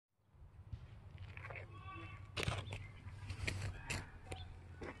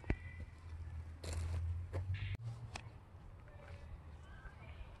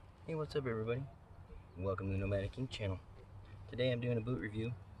Hey, what's up everybody? Welcome to the Nomadic Ink channel. Today I'm doing a boot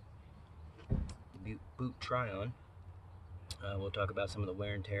review, boot try on. We'll talk about some of the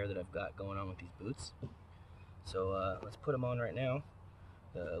wear and tear that I've got going on with these boots. So let's put them on right now.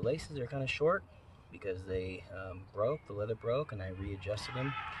 The laces are kind of short because they broke, the leather broke, and I readjusted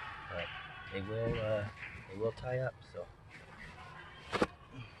them. But they will tie up. So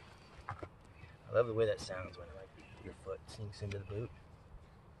I love the way that sounds when your foot sinks into the boot.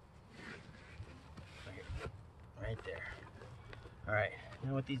 Right there. Alright,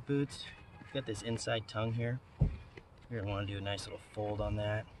 now with these boots, you've got this inside tongue here. You're going to want to do a nice little fold on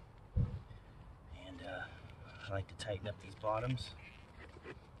that. And I like to tighten up these bottoms,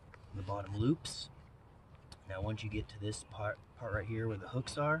 the bottom loops. Now once you get to this part right here where the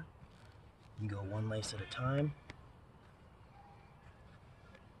hooks are, you go one lace at a time.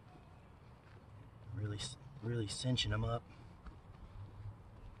 Really cinching them up.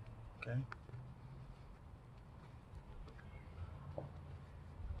 Okay.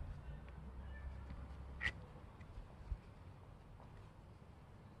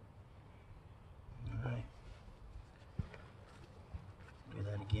 Alright. Do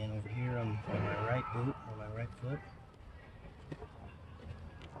that again over here on my right boot, on my right foot.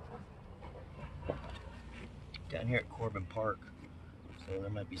 Down here at Corbin Park, so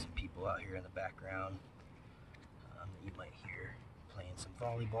there might be some people out here in the background that you might hear playing some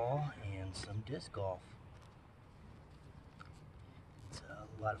volleyball and some disc golf. It's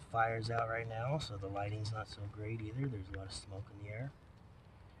a lot of fires out right now, so the lighting's not so great either. There's a lot of smoke in the air.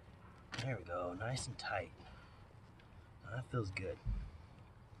 There we go, nice and tight. Now that feels good.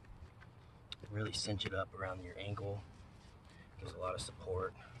 Really cinch it up around your ankle. Gives a lot of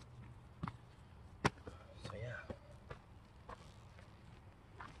support. So yeah.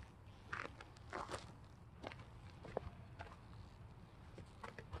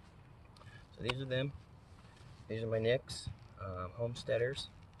 So these are them. These are my Nicks, Homesteaders.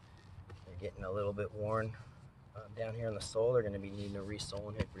 They're getting a little bit worn down here on the sole. They're going to be needing a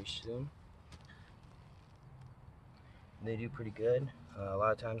re-soling here pretty soon. They do pretty good. A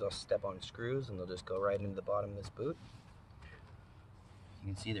lot of times I'll step on screws and they'll just go right into the bottom of this boot.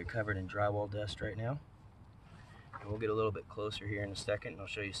 You can see they're covered in drywall dust right now. And we'll get a little bit closer here in a second and I'll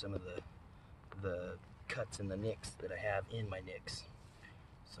show you some of the cuts in the nicks that I have in my nicks.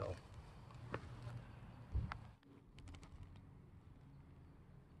 So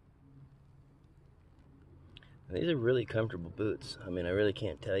these are really comfortable boots. I mean, I really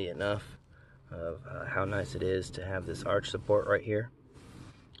can't tell you enough of how nice it is to have this arch support right here.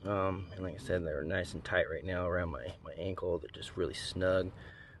 And like I said, they're nice and tight right now around my ankle. They're just really snug.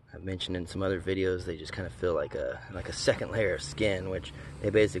 I've mentioned in some other videos, they just kind of feel like a second layer of skin, which they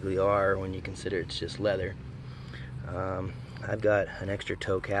basically are when you consider it's just leather. I've got an extra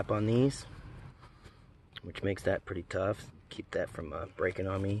toe cap on these, which makes that pretty tough. Keep that from breaking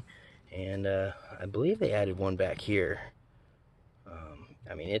on me. And I believe they added one back here.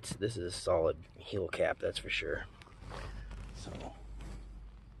 I mean, this is a solid heel cap, that's for sure. So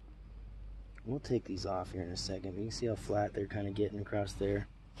we'll take these off here in a second. You can see how flat they're kind of getting across there.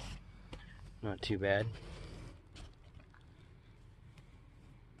 Not too bad.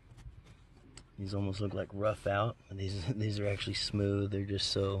 These almost look like rough out. These are actually smooth. They're just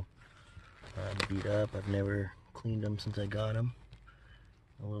so beat up. I've never cleaned them since I got them.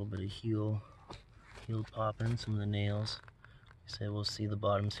 A little bit of heel popping, some of the nails. So we'll see the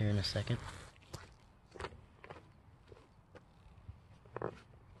bottoms here in a second.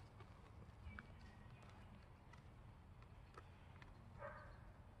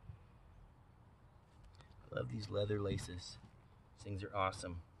 Love these leather laces. These things are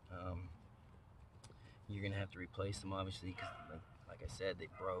awesome. You're gonna have to replace them obviously because, like I said, they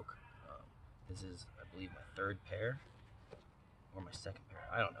broke. This is, I believe, my third pair or my second pair.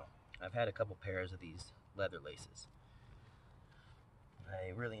 I don't know. I've had a couple pairs of these leather laces.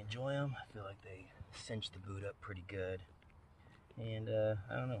 I really enjoy them. I feel like they cinch the boot up pretty good. And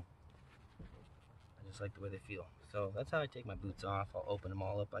I don't know. I just like the way they feel. So that's how I take my boots off. I'll open them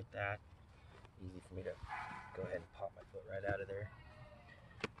all up like that. Easy for me to go ahead and pop my foot right out of there.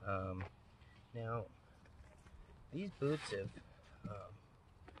 Now, these boots have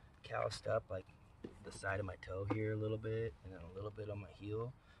calloused up like the side of my toe here a little bit and then a little bit on my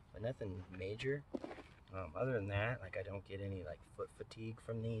heel, but nothing major. Other than that, like, I don't get any like foot fatigue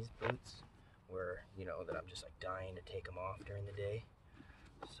from these boots where, you know, that I'm just like dying to take them off during the day.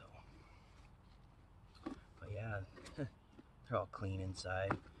 So, but yeah, they're all clean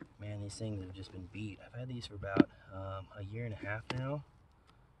inside. Man, these things have just been beat. I've had these for about a year and a half now.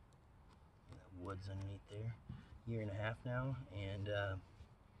 The wood's underneath there. Year and a half now, and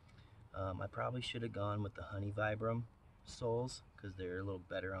I probably should have gone with the Honey Vibram soles because they're a little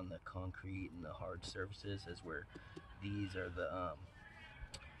better on the concrete and the hard surfaces, as where these are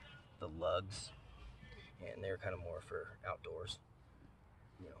the lugs, and they're kind of more for outdoors,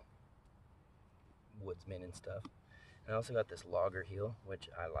 you know, woodsmen and stuff. And I also got this logger heel, which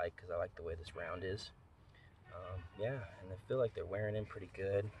I like because I like the way this round is. Yeah, and I feel like they're wearing in pretty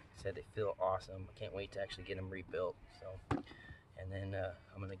good. Like I said, they feel awesome. I can't wait to actually get them rebuilt. So, and then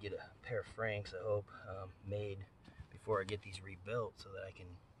I'm gonna get a pair of Franks, I hope, made before I get these rebuilt, so that I can,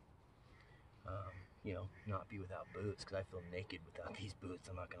 you know, not be without boots, because I feel naked without these boots.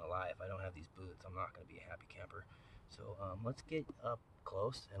 I'm not gonna lie. If I don't have these boots, I'm not gonna be a happy camper. So let's get up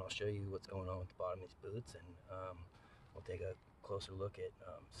close, and I'll show you what's going on with the bottom of these boots, and we'll take a closer look at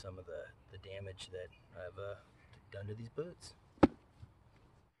some of the damage that I've done to these boots.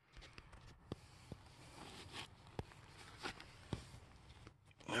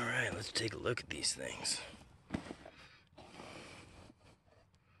 Alright, let's take a look at these things.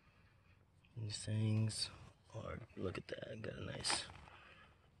 These things are, look at that, I got a nice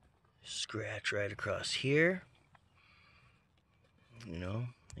scratch right across here. You know,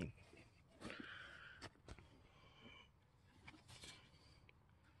 the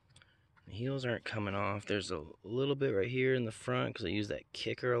heels aren't coming off. There's a little bit right here in the front because I use that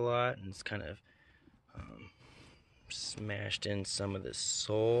kicker a lot, and it's kind of smashed in some of the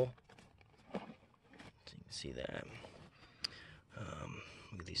sole. So you can see that.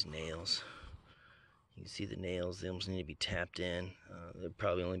 Look at these nails. You can see the nails, they almost need to be tapped in. They're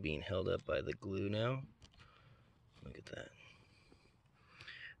probably only being held up by the glue now. Look at that.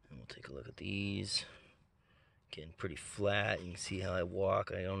 And we'll take a look at these. Getting pretty flat. You can see how I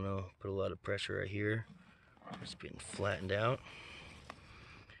walk. I don't know, put a lot of pressure right here. It's getting flattened out.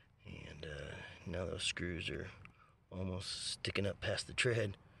 And now those screws are almost sticking up past the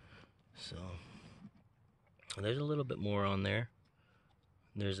tread. So there's a little bit more on there.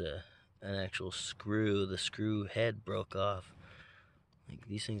 There's an actual screw. The screw head broke off. Like,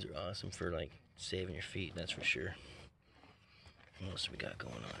 these things are awesome for like saving your feet, that's for sure. What else we got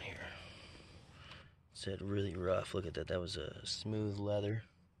going on here? Said really rough. Look at that. That was a smooth leather,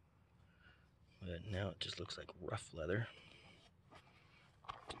 but now it just looks like rough leather.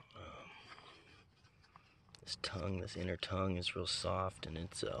 This tongue, this inner tongue, is real soft, and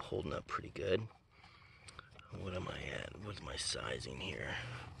it's holding up pretty good. What am I at? What's my sizing here?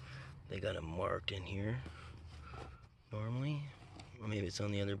 They got it marked in here normally, or maybe it's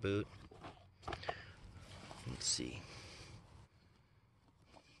on the other boot. Let's see.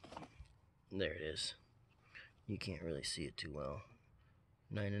 There it is. You can't really see it too well.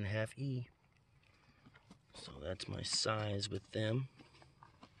 9.5E. So that's my size with them.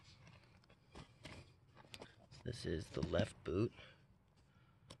 This is the left boot.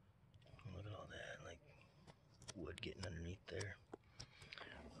 Look at all that, like wood getting underneath there.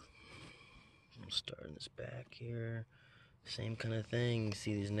 We'll start in this back here. Same kind of thing. You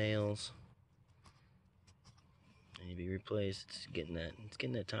see these nails. They need to be replaced. It's getting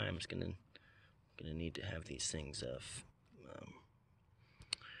that time. It's gonna need to have these things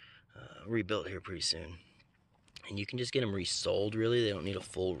rebuilt here pretty soon. And you can just get them resoled, really. They don't need a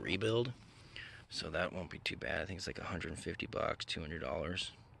full rebuild. So that won't be too bad. I think it's like $150,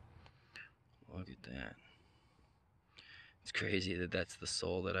 $200. Look at that. It's crazy that that's the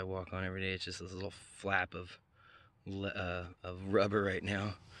sole that I walk on every day. It's just this little flap of rubber right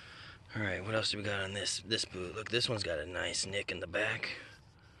now. All right, what else do we got on this boot? Look, this one's got a nice nick in the back.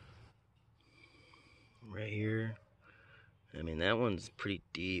 Right here. I mean, that one's pretty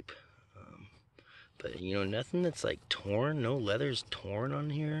deep. But, you know, nothing that's like torn. No leather's torn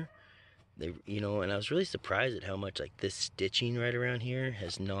on here. They, you know, and I was really surprised at how much like this stitching right around here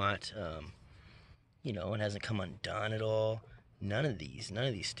has not, you know, it hasn't come undone at all. None of these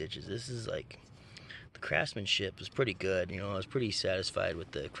stitches. This is like, the craftsmanship was pretty good. You know, I was pretty satisfied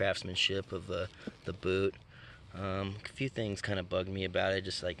with the craftsmanship of the boot. A few things kind of bugged me about it,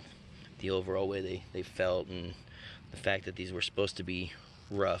 just like the overall way they felt, and the fact that these were supposed to be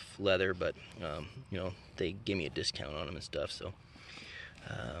rough leather, but you know, they gave me a discount on them and stuff. So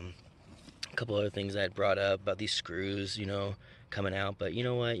a couple other things I had brought up about these screws, you know, coming out, but you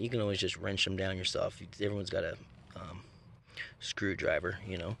know what, you can always just wrench them down yourself. Everyone's got a screwdriver,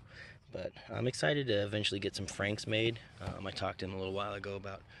 you know. But I'm excited to eventually get some Franks made. I talked to him a little while ago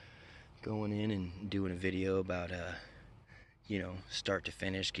about going in and doing a video about you know, start to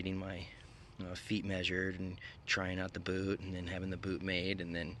finish, getting my feet measured and trying out the boot, and then having the boot made,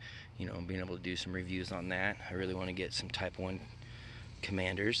 and then, you know, being able to do some reviews on that. I really want to get some Type 1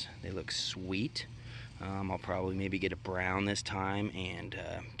 Commanders. They look sweet. I'll probably maybe get a brown this time and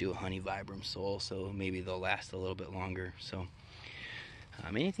do a honey vibram sole, so maybe they'll last a little bit longer. So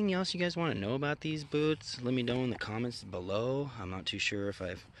anything else you guys want to know about these boots, let me know in the comments below. I'm not too sure if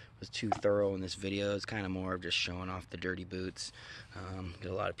I was too thorough in this video. It's kind of more of just showing off the dirty boots.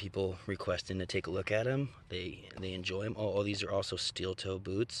 Get a lot of people requesting to take a look at them. They enjoy them. Oh, these are also steel toe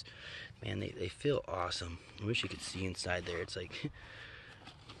boots. Man, they feel awesome. I wish you could see inside there. It's like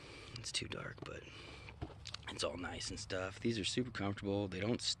it's too dark, but it's all nice and stuff. These are super comfortable. They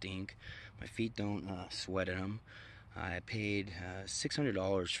don't stink. My feet don't sweat in them. I paid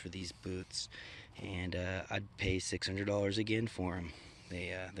 $600 for these boots, and I'd pay $600 again for them.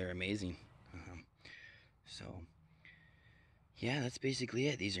 They're amazing. So yeah, that's basically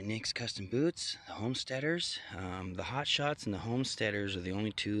it. These are Nick's custom boots, the Homesteaders. The Hot Shots and the Homesteaders are the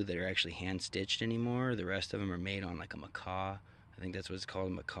only two that are actually hand stitched anymore. The rest of them are made on like a macaw. I think that's what it's called,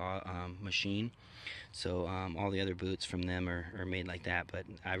 a macaw machine. So all the other boots from them are made like that, but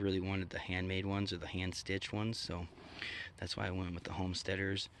I really wanted the handmade ones or the hand stitched ones, so that's why I went with the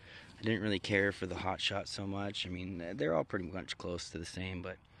Homesteaders. I didn't really care for the Hot Shot so much. I mean, they're all pretty much close to the same,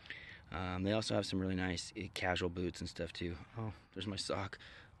 but they also have some really nice casual boots and stuff too. Oh, there's my sock.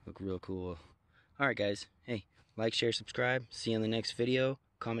 Look real cool. Alright guys, hey, like, share, subscribe. See you in the next video.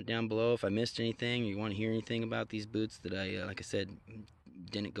 Comment down below if I missed anything or you want to hear anything about these boots that I, like I said,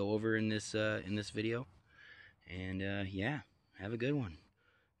 didn't go over in this video. And yeah, have a good one.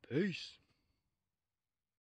 Peace.